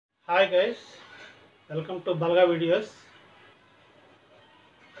Hi guys, welcome to Balaga videos.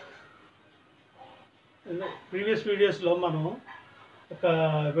 In the previous videos లో మనం ఒక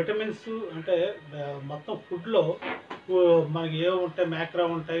vitamins అంటే మొత్తం ఫుడ్ లో మనకి ఏవి ఉంటాయి, మైక్రో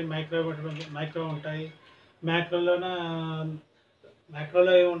ఉంటాయి,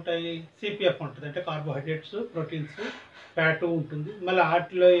 మ్యాక్రోలో ఏమి ఉంటాయి, సిపిఎఫ్ ఉంటుంది అంటే కార్బోహైడ్రేట్స్, ప్రోటీన్స్, ఫ్యాట్ ఉంటుంది. మళ్ళీ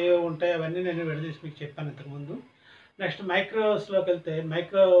వాటిలో ఏవి ఉంటాయి అవన్నీ నేను విడదీసి మీకు చెప్పాను ఇంతకుముందు. నెక్స్ట్ మైక్రోస్లోకి వెళ్తే,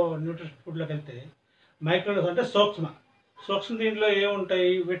 మైక్రో న్యూట్రిషన్ ఫుడ్లోకి వెళ్తే మైక్రోస్ అంటే సూక్ష్మ దీంట్లో ఏముంటాయి,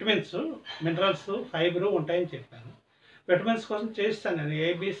 విటమిన్స్, మినరల్స్, ఫైబరు ఉంటాయని చెప్పాను. విటమిన్స్ కోసం చేస్తాను నేను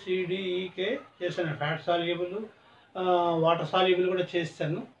ABCDEK చేశాను. ఫ్యాట్ సాల్యుబుల్, వాటర్ సాల్యుబుల్ కూడా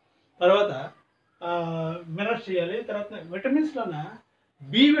చేస్తాను. తర్వాత మినరల్స్ చేయాలి. తర్వాత విటమిన్స్లోన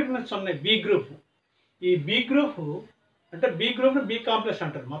బి విటమిన్స్ ఉన్నాయి, బి గ్రూప్. ఈ బి గ్రూప్ అంటే బి గ్రూప్ని బి కాంప్లెక్స్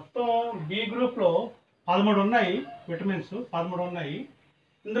అంటారు. మొత్తం బి గ్రూప్లో 13 ఉన్నాయి విటమిన్స్, 13 ఉన్నాయి.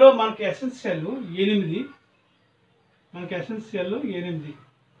 ఇందులో మనకి ఎసెన్షియల్ 8. మనకి ఎసెన్షియల్ 8.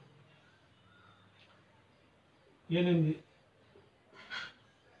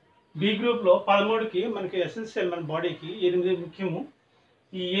 బి గ్రూప్లో 13కి మనకి ఎసెన్షియల్, మన బాడీకి 8 ముఖ్యము.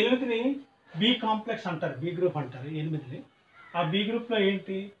 ఈ 8ని బి కాంప్లెక్స్ అంటారు, బి గ్రూప్ అంటారు 8ని. ఆ బి గ్రూప్లో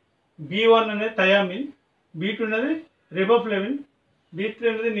ఏంటి, B1 అనేది థయామిన్, B2 అనేది రిబోఫ్లేవిన్, B3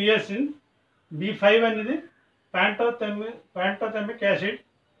 అనేది నియాసిన్, B5 అనేది ప్యాంటోథెమిక్ యాసిడ్,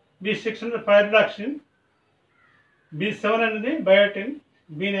 B6 అనేది పైరిడాక్సిన్, B7 అనేది బయోటిన్,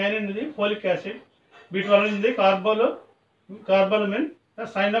 B9 అనేది ఫోలిక్ యాసిడ్, B12 అనేది కార్బోలమిన్,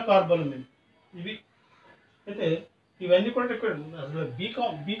 సైనోకార్బోలమిన్. ఇవి అయితే ఇవన్నీ కూడా ఇక్కడ అసలు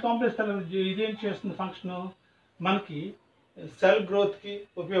బి కాంప్లెక్స్ ఇదేం చేస్తుంది ఫంక్షను, మనకి సెల్ గ్రోత్కి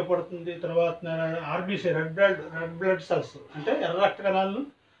ఉపయోగపడుతుంది. తర్వాత RBC రెడ్ బ్లడ్ సెల్స్ అంటే ఎర్ర రక్త కణాలను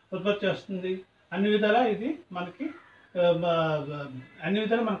ఉత్పత్తి చేస్తుంది. అన్ని విధాలా ఇది మనకి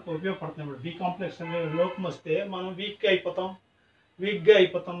మనకు ఉపయోగపడుతుంది. ఇప్పుడు బి కాంప్లెక్స్ అనే లోపం వస్తే మనం వీక్గా అయిపోతాం,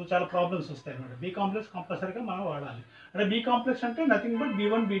 చాలా ప్రాబ్లమ్స్ వస్తాయి అన్నమాట. బి కాంప్లెక్స్ కంపల్సరీగా మనం వాడాలి. అంటే బి కాంప్లెక్స్ అంటే nothing but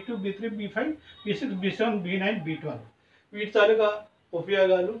B1, B2, B3, B5, B6, B7, B9, B12. వీటి తాలూకా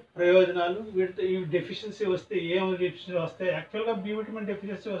ఉపయోగాలు, ప్రయోజనాలు, ఈ డెఫిషియన్సీ వస్తే డెఫిషియన్సీ వస్తే, యాక్చువల్గా బి విటమిన్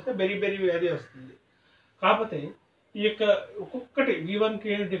డెఫిషియన్సీ వస్తే బెరీ వ్యాధి వస్తుంది. కాకపోతే ఈ యొక్క ఒక్కొక్కటి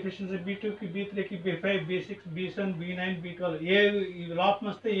B1కి deficiency, B2కి, B3కి, B5, B6, B7, B9, B12 ఈ లోపం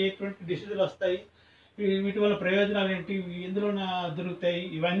వస్తే 20 డిసీజులు వస్తాయి. వీటి వల్ల ప్రయోజనాలు ఏంటి, ఎందులో దొరుకుతాయి,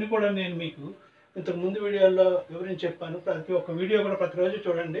 ఇవన్నీ కూడా నేను మీకు ఇంతకు ముందు వీడియోలో వివరించి చెప్పాను. ప్రతి ఒక్క వీడియో కూడా ప్రతిరోజు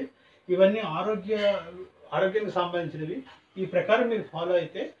చూడండి. ఇవన్నీ ఆరోగ్యానికి సంబంధించినవి. ఈ ప్రకారం మీరు ఫాలో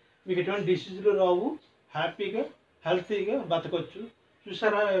అయితే మీకు ఎటువంటి డిసీజులు రావు, హ్యాపీగా హెల్తీగా బతకొచ్చు.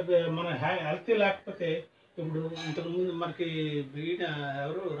 చూసారా, మన హెల్తీ లేకపోతే ఇప్పుడు ఇంతకుముందు మనకి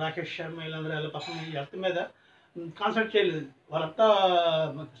ఎవరు రాకేష్ శర్మ వీళ్ళందరూ వాళ్ళ పక్కన హెల్త్ మీద కాన్సన్ట్రేట్ చేయలేదు. వాళ్ళంతా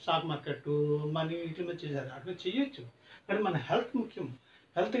స్టాక్ మార్కెట్, మనీ వీటి మీద చేశారు. అట్లా చేయొచ్చు, కానీ మన హెల్త్ ముఖ్యం.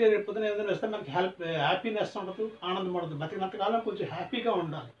 హెల్త్గా పొద్దున ఏదైనా వస్తే మనకి హ్యాపీనెస్ ఉండదు, ఆనందం ఉండదు. బతికినంతకాలం కొంచెం హ్యాపీగా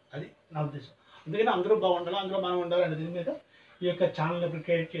ఉండాలి, అది నా ఉద్దేశం. అందుకని అందరూ బాగుండాలి, అందులో మనం ఉండాలి అనే దీని మీద ఈ యొక్క ఛానల్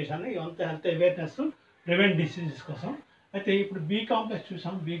క్రియేట్ చేశాను. ఇవంతా హెల్త్ అవేర్నెస్, ప్రివెంట్ డిసీజెస్ కోసం. అయితే ఇప్పుడు బి కాంప్లెక్స్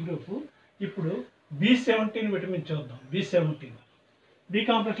చూసాం, బి గ్రూప్. ఇప్పుడు B17 విటమిన్ చూద్దాం. B17 బి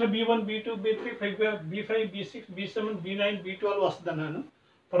కాంప్లెక్స్లో B1, B2, B3, B5, B6, B7, B9, B12 వస్తుంది అన్నాను.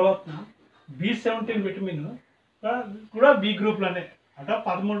 తర్వాత B17 విటమిన్ కూడా బి గ్రూప్లోనే అంటే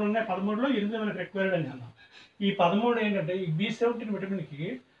 13 ఉన్నాయి. 13లో 8 మనకు రిక్వైర్డ్ అని అన్నాం. ఈ 13 ఏంటంటే ఈ B17 విటమిన్కి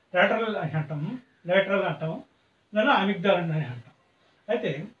లేటరల్ అంటాము, లేదా అమిగ్డాల్ అని అంటాం.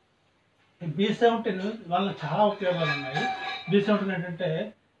 అయితే B17 వల్ల చాలా ఉపయోగాలు ఉన్నాయి. B17 ఏంటంటే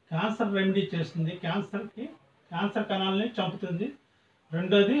క్యాన్సర్ రెమెడీ చేస్తుంది, క్యాన్సర్ కణాలని చంపుతుంది.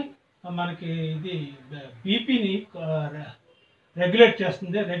 రెండోది మనకి ఇది బీపీని రెగ్యులేట్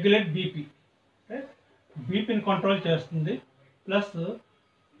చేస్తుంది, బీపీని కంట్రోల్ చేస్తుంది. ప్లస్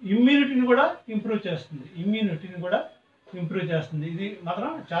ఇమ్యూనిటీని కూడా ఇంప్రూవ్ చేస్తుంది, ఇది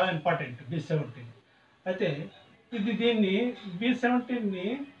మాత్రం చాలా ఇంపార్టెంట్ B17. అయితే దీన్ని B17ని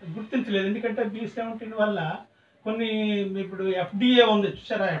గుర్తించలేదు, ఎందుకంటే B17 వల్ల కొన్ని ఇప్పుడు FDA ఉంది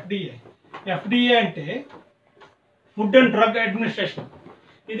చూసారా. FDA అంటే ఫుడ్ అండ్ డ్రగ్ అడ్మినిస్ట్రేషన్.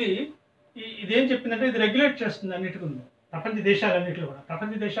 ఇదేం చెప్పిందంటే ఇది రెగ్యులేట్ చేస్తుంది అన్నిటికీ. ప్రపంచ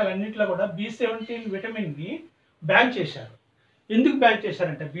దేశాలన్నింటిలో కూడా B17 విటమిన్ని బ్యాన్ చేశారు. ఎందుకు బ్యాన్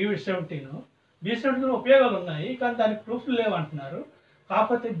చేశారంటే B17 ఉపయోగాలు ఉన్నాయి, కానీ దానికి ప్రూఫ్లు లేవంటున్నారు.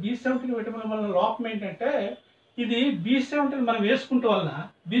 కాకపోతే B17 విటమిన్ వల్ల లోపం ఏంటంటే ఇది B17 మనం వేసుకుంటూ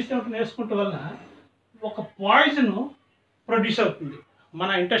వలన ఒక పాయిజన్ ప్రొడ్యూస్ అవుతుంది మన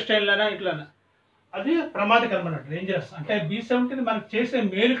ఇంటెస్టైన్లోనా ఇట్లనా. అది ప్రమాదకరం అన్నట్టు, డేంజరస్. అంటే B17 మనకు చేసే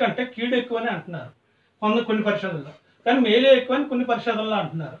మేలు కంటే కీడు ఎక్కువని అంటున్నారు కొన్ని పరిశోధనలో. కానీ మేలే ఎక్కువ అని కొన్ని పరిశోధనలు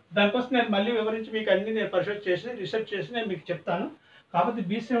అంటున్నారు. దానికోసం నేను మళ్ళీ వివరించి మీకు అన్ని నేను పరిశోధన చేసి రీసెర్చ్ చేసి నేను మీకు చెప్తాను. కాకపోతే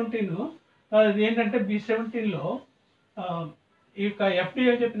B17 ఇది ఏంటంటే B17లో ఈ యొక్క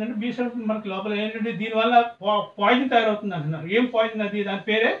FDA చెప్పిందంటే B17 మనకి లోపల ఏంటంటే దీనివల్ల పాయిజన్ తయారవుతుంది అంటున్నారు. ఏం పాయిజన్ అది? దాని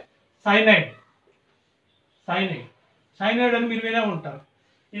పేరే సైనైడ్. సైనైడ్ అని మీరు వినే ఉంటారు.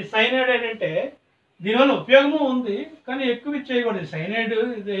 ఈ సైనైడ్ ఏంటంటే దీనివల్ల ఉపయోగము ఉంది, కానీ ఎక్కువ చేయకూడదు. సైనైడ్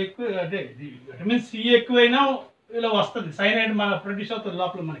ఇది ఎక్కువ, అదే ఇది విటమిన్ సి ఎక్కువైనా ఇలా వస్తుంది. సైనైడ్ మన ప్రొడ్యూస్ అవుతుంది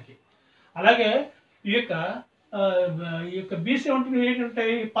లోపల మనకి. అలాగే ఈ యొక్క B17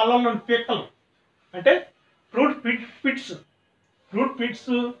 ఏంటంటాయి? పళ్ళల్లోని పిక్కలు అంటే ఫ్రూట్ పిట్స్,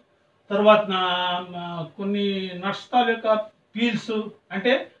 తర్వాత కొన్ని నట్స్ యొక్క పీల్స్.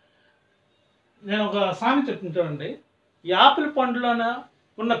 అంటే నేను ఒక సామెత చెప్తాను చూడండి. యాపిల్ పండులోన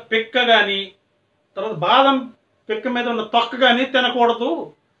ఉన్న పిక్క కానీ, తర్వాత బాదం పిక్క మీద ఉన్న తొక్క కానీ తినకూడదు,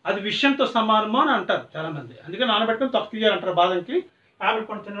 అది విషయంతో సమానము అని అంటారు చాలామంది. అందుకే నానబెట్టుకుని తొక్క తీయాలంటారు. బాదంకి యాపిల్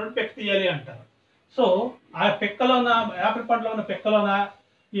పండు తిన్నప్పుడు పిక్క తీయాలి అంటారు. సో ఆ పిక్కలోన, యాపిల్ పండులో ఉన్న పిక్కలోన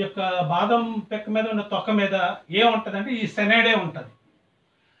ఈ యొక్క బాదం పిక్క మీద ఉన్న తొక్క మీద ఏముంటుందంటే ఈ సెనైడే ఉంటుంది.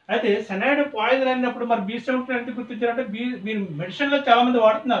 అయితే సెనైడ్ పాయిజన్ అయినప్పుడు మరి B17 అంటే గుర్తించారంటే మీరు మెడిసిన్లో చాలామంది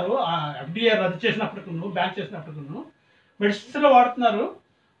వాడుతున్నారు. FDA రద్దు చేసినప్పటికీ, బ్యాన్ చేసినప్పటికీ మెడిసిన్స్లో వాడుతున్నారు.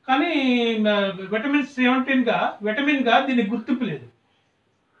 కానీ విటమిన్గా దీనికి గుర్తింపు లేదు.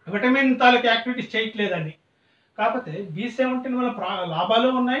 విటమిన్ తాలూకు యాక్టివిటీస్ చేయట్లేదని. కాకపోతే B17 వల్ల లాభాలు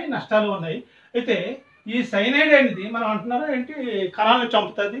ఉన్నాయి, నష్టాలు ఉన్నాయి. అయితే ఈ సైనైడ్ అనేది మనం అంటున్నారు ఏంటి, కణాలను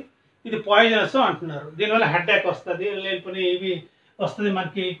చంపుతుంది, ఇది పాయిజనస్ అంటున్నారు. దీనివల్ల హెడ్ఏక్ వస్తుంది, లేకపోతే ఇవి వస్తుంది,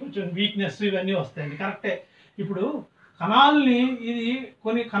 మనకి కొంచెం వీక్నెస్ ఇవన్నీ వస్తాయండి. కరెక్టే. ఇప్పుడు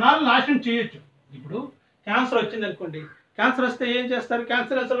కొన్ని కణాలను నాశనం చేయొచ్చు. ఇప్పుడు క్యాన్సర్ వచ్చింది అనుకోండి, క్యాన్సర్ వస్తే ఏం చేస్తారు?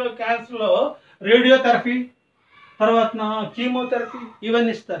 క్యాన్సర్లో రేడియోథెరపీ, తర్వాత కీమోథెరపీ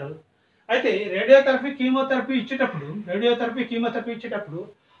ఇవన్నీ ఇస్తారు. అయితే రేడియోథెరపీ కీమోథెరపీ ఇచ్చేటప్పుడు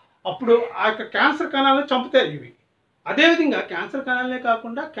అప్పుడు ఆ యొక్క క్యాన్సర్ కణాలను చంపుతాయి ఇవి. అదేవిధంగా క్యాన్సర్ కణాలనే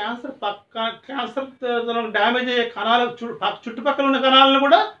కాకుండా క్యాన్సర్ డ్యామేజ్ అయ్యే కణాలు చుట్టుపక్కల ఉన్న కణాలను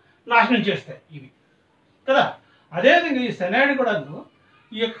కూడా నాశనం చేస్తాయి ఇవి కదా. అదేవిధంగా ఈ సెనైడ్ కూడాను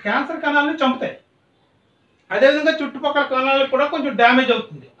ఈ యొక్క క్యాన్సర్ కణాలను చంపుతాయి. అదేవిధంగా చుట్టుపక్కల కణాలకు కూడా కొంచెం డ్యామేజ్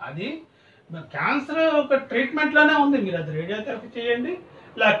అవుతుంది. అది క్యాన్సర్ ఒక ట్రీట్మెంట్లోనే ఉంది. మీరు అది రేడియోథెరపీ చేయండి,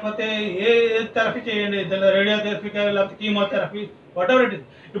 లేకపోతే ఏ థెరపీ చేయండి, రేడియోథెరపీ లేకపోతే chemotherapy, what ever it is.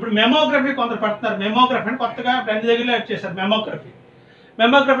 ఇప్పుడు మెమోగ్రఫీ కొందరు పడుతున్నారు. మెమోగ్రఫీ అని కొత్తగా అన్ని దగ్గరలో యాడ్ చేశారు. మెమోగ్రఫీ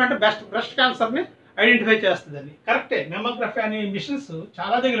అంటే బ్రెస్ట్ క్యాన్సర్ని ఐడెంటిఫై చేస్తుందని. కరెక్టే. మెమోగ్రఫీ అనే మిషన్స్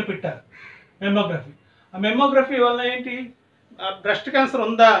చాలా దగ్గర పెట్టారు. ఆ మెమోగ్రఫీ వల్ల ఏంటి, బ్రెస్ట్ క్యాన్సర్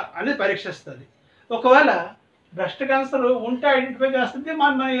ఉందా అని పరీక్షిస్తుంది. ఒకవేళ బ్రెస్ట్ క్యాన్సర్ ఉంటే ఐడెంటిఫై చేస్తుంది,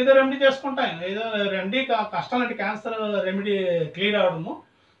 మనం ఏదో రెమెడీ చేసుకుంటాం. ఏదో రెమెడీ కష్టం లాంటి క్యాన్సర్ రెమెడీ క్లియర్ అవడము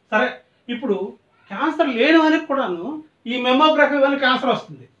సరే. ఇప్పుడు క్యాన్సర్ లేని వాళ్ళకి కూడాను ఈ మెమోగ్రఫీ వల్ల క్యాన్సర్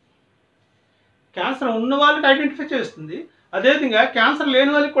వస్తుంది. క్యాన్సర్ ఉన్న వాళ్ళకి ఐడెంటిఫై చేస్తుంది. అదేవిధంగా క్యాన్సర్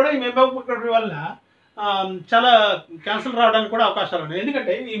లేని వాళ్ళకి కూడా ఈ మెమోగ్రఫీ వల్ల చాలా క్యాన్సర్ రావడానికి కూడా అవకాశాలు ఉన్నాయి.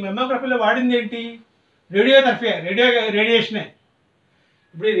 ఎందుకంటే ఈ మెమోగ్రఫీలో వాడింది ఏంటి, రేడియేషనే.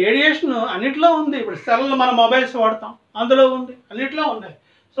 ఇప్పుడు ఈ రేడియేషన్ అన్నిట్లో ఉంది. ఇప్పుడు సెల్లు మన మొబైల్స్ వాడతాం, అందులో ఉంది, అన్నిట్లో ఉన్నాయి.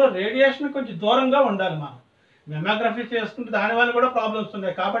 సో రేడియేషన్ కొంచెం దూరంగా ఉండాలి. మనం మెమోగ్రఫీ చేసుకుంటే దానివల్ల కూడా ప్రాబ్లమ్స్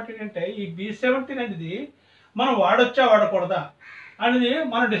ఉన్నాయి. కాబట్టి ఏంటంటే ఈ B17 అనేది మనం వాడొచ్చా వాడకూడదా అనేది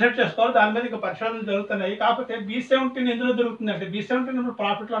మనం డిసైడ్ చేసుకోవాలి. దాని మీద ఇంకా పరిశోధనలు జరుగుతున్నాయి. కాకపోతే B17 ఎందులో దొరుకుతుంది అంటే B17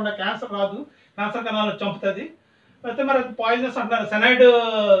 ప్రాఫిట్లో ఉన్న క్యాన్సర్ రాదు, క్యాన్సర్ కణాలు చంపుతుంది. అయితే మరి అది పాయిజనస్ అంటున్నారు. సైనైడ్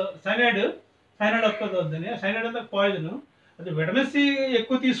వద్దని. సైనైడ్ అంతా పాయిజన్. అది విటమిన్ సి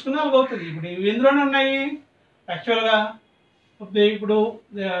ఎక్కువ తీసుకున్నా అలాగ అవుతుంది. ఇప్పుడు ఇవి ఎందులోనే ఉన్నాయి యాక్చువల్గా. ఇప్పుడు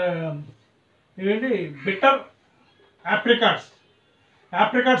ఇవేంటి బిట్టర్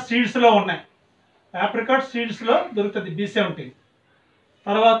ఆప్రికాట్ సీడ్స్లో ఉన్నాయి. ఆప్రికాట్ సీడ్స్లో దొరుకుతుంది B17.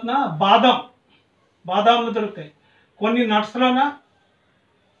 తర్వాత బాదాంలో దొరుకుతాయి. కొన్ని నట్స్లోన,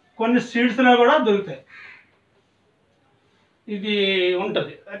 కొన్ని సీడ్స్లో కూడా దొరుకుతాయి. ఇది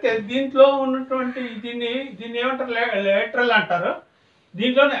ఉంటుంది. అయితే దీంట్లో ఉన్నటువంటి దీన్ని ఏమంటారు, లేటరల్ అంటారు.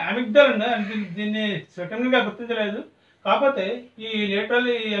 దీంట్లోనే అమిగ్దాల్ ఉంది. దీన్ని సర్టన్గా గుర్తించలేదు. కాకపోతే ఈ లేటరల్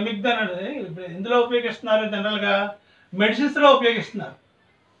అమిగ్దాల్ అనేది ఇప్పుడు ఎందులో ఉపయోగిస్తున్నారు, జనరల్గా మెడిసిన్స్లో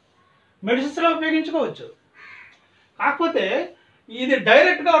ఉపయోగించుకోవచ్చు. కాకపోతే ఇది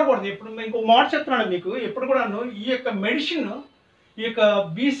డైరెక్ట్గా వాడకూడదు. ఇప్పుడు ఇంకో మాట చెప్తున్నాను మీకు. ఎప్పుడు కూడాను ఈ యొక్క మెడిసిన్, ఈ యొక్క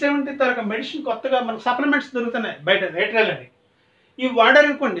B17 తరగతి మెడిసిన్ కొత్తగా మనకు సప్లిమెంట్స్ దొరుకుతున్నాయి బయట, లేటరల్ అని. ఇవి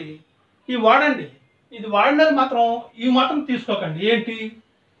వాడారనుకోండి, వాడండి. ఇది వాడినది మాత్రం తీసుకోకండి. ఏంటి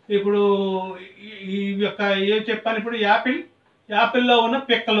ఇప్పుడు ఈ యొక్క ఏం చెప్పాను, ఇప్పుడు యాపిల్లో ఉన్న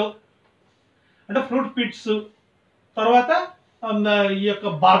పిక్కలు అంటే ఫ్రూట్ పిట్స్, తర్వాత ఈ యొక్క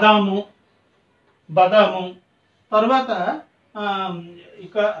బాదాము, తర్వాత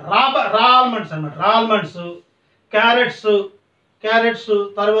ఇక రా ఆల్మండ్స్ అనమాట, రా ఆల్మండ్స్, క్యారెట్స్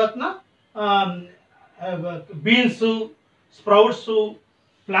తర్వాత beans, sprouts,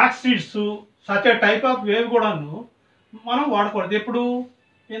 flax seeds, such a type of wave కూడాను మనం వాడకూడదు. ఎప్పుడు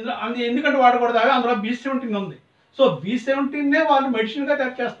ఇందులో ఎందుకంటే వాడకూడదు, అందులో B17 ఉంది. సో B17నే వాళ్ళు మెడిసిన్గా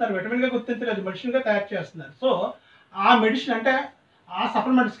తయారు చేస్తున్నారు, విటమిన్గా గుర్తించలేదు, మెడిసిన్గా తయారు చేస్తున్నారు. సో ఆ మెడిసిన్ అంటే ఆ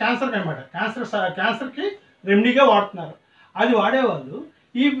సప్లిమెంట్స్ క్యాన్సర్కి అనమాట, క్యాన్సర్కి రెమెడీగా వాడుతున్నారు. అది వాడేవాళ్ళు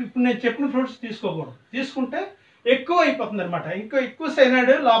ఇప్పుడు నేను చెప్పిన ఫ్రూట్స్ తీసుకోకూడదు. తీసుకుంటే ఎక్కువ అయిపోతుంది అనమాట, ఎక్కువ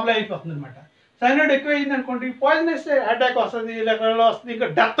సైనైడ్ లోపల అయిపోతుంది అనమాట. సైనైడ్ ఎక్కువ అయింది అనుకోండి, పాయిజనస్ అటాక్ వస్తుంది, లేకపోతే వస్తుంది, ఇంకా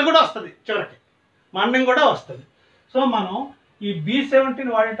డెత్ కూడా వస్తుంది, చివరికి మరణం కూడా వస్తుంది. సో మనం ఈ B17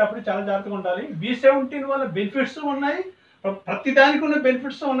 వాడేటప్పుడు చాలా జాగ్రత్తగా ఉండాలి. B17 వల్ల బెనిఫిట్స్ ఉన్నాయి, ప్రతి దానికి ఉన్న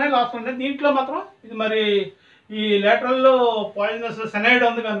బెనిఫిట్స్ ఉన్నాయి, లాస్ ఉన్నాయి. దీంట్లో మాత్రం ఇది మరి ఈ లేటరల్లో పాయిజనస్ సెనైడ్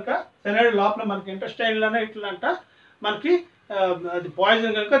ఉంది కనుక, సెనైడ్ లోపల మనకి ఇంటెస్టైన్లోనే ఇట్లంట మనకి అది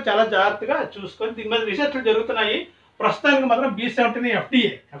పాయిజన్ కనుక చాలా జాగ్రత్తగా చూసుకొని దీని మీద రీసెర్చ్లు జరుగుతున్నాయి. ప్రస్తుతానికి మాత్రం B17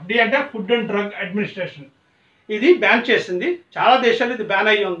 FDA అంటే ఫుడ్ అండ్ డ్రగ్ అడ్మినిస్ట్రేషన్ ఇది బ్యాన్ చేసింది. చాలా దేశాలు ఇది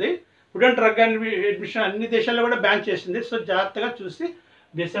బ్యాన్ అయ్యి ఉంది. ఫుడ్ అండ్ డ్రగ్ అడ్మినిస్ట్రేషన్ అన్ని దేశాల్లో కూడా బ్యాన్ చేసింది. సో జాగ్రత్తగా చూసి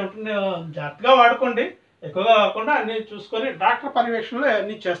B17 జాగ్రత్తగా వాడుకోండి, ఎక్కువగా కాకుండా అన్నీ చూసుకొని డాక్టర్ పర్యవేక్షణలో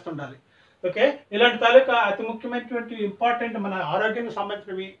అన్నీ చేస్తుండాలి. ఓకే, ఇలాంటి తాలూకా అతి ముఖ్యమైనటువంటి ఇంపార్టెంట్ మన ఆరోగ్యానికి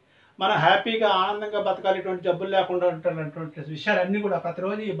సంబంధించినవి, మన హ్యాపీగా ఆనందంగా బతకాలి, ఇటువంటి జబ్బులు లేకుండా ఉంటున్నటువంటి విషయాలన్నీ కూడా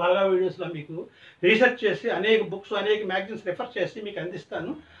ప్రతిరోజు ఈ బాగా వీడియోస్లో మీకు రీసెర్చ్ చేసి అనేక బుక్స్, అనేక మ్యాగజైన్స్ రిఫర్ చేసి మీకు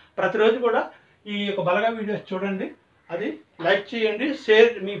అందిస్తాను. ప్రతిరోజు కూడా ఈ యొక్క బలగా వీడియోస్ చూడండి, అది లైక్ చేయండి,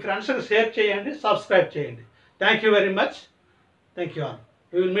 మీ ఫ్రెండ్స్కి షేర్ చేయండి, సబ్స్క్రైబ్ చేయండి. Thank you very much. Thank you all.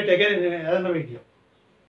 We will meet again in another video.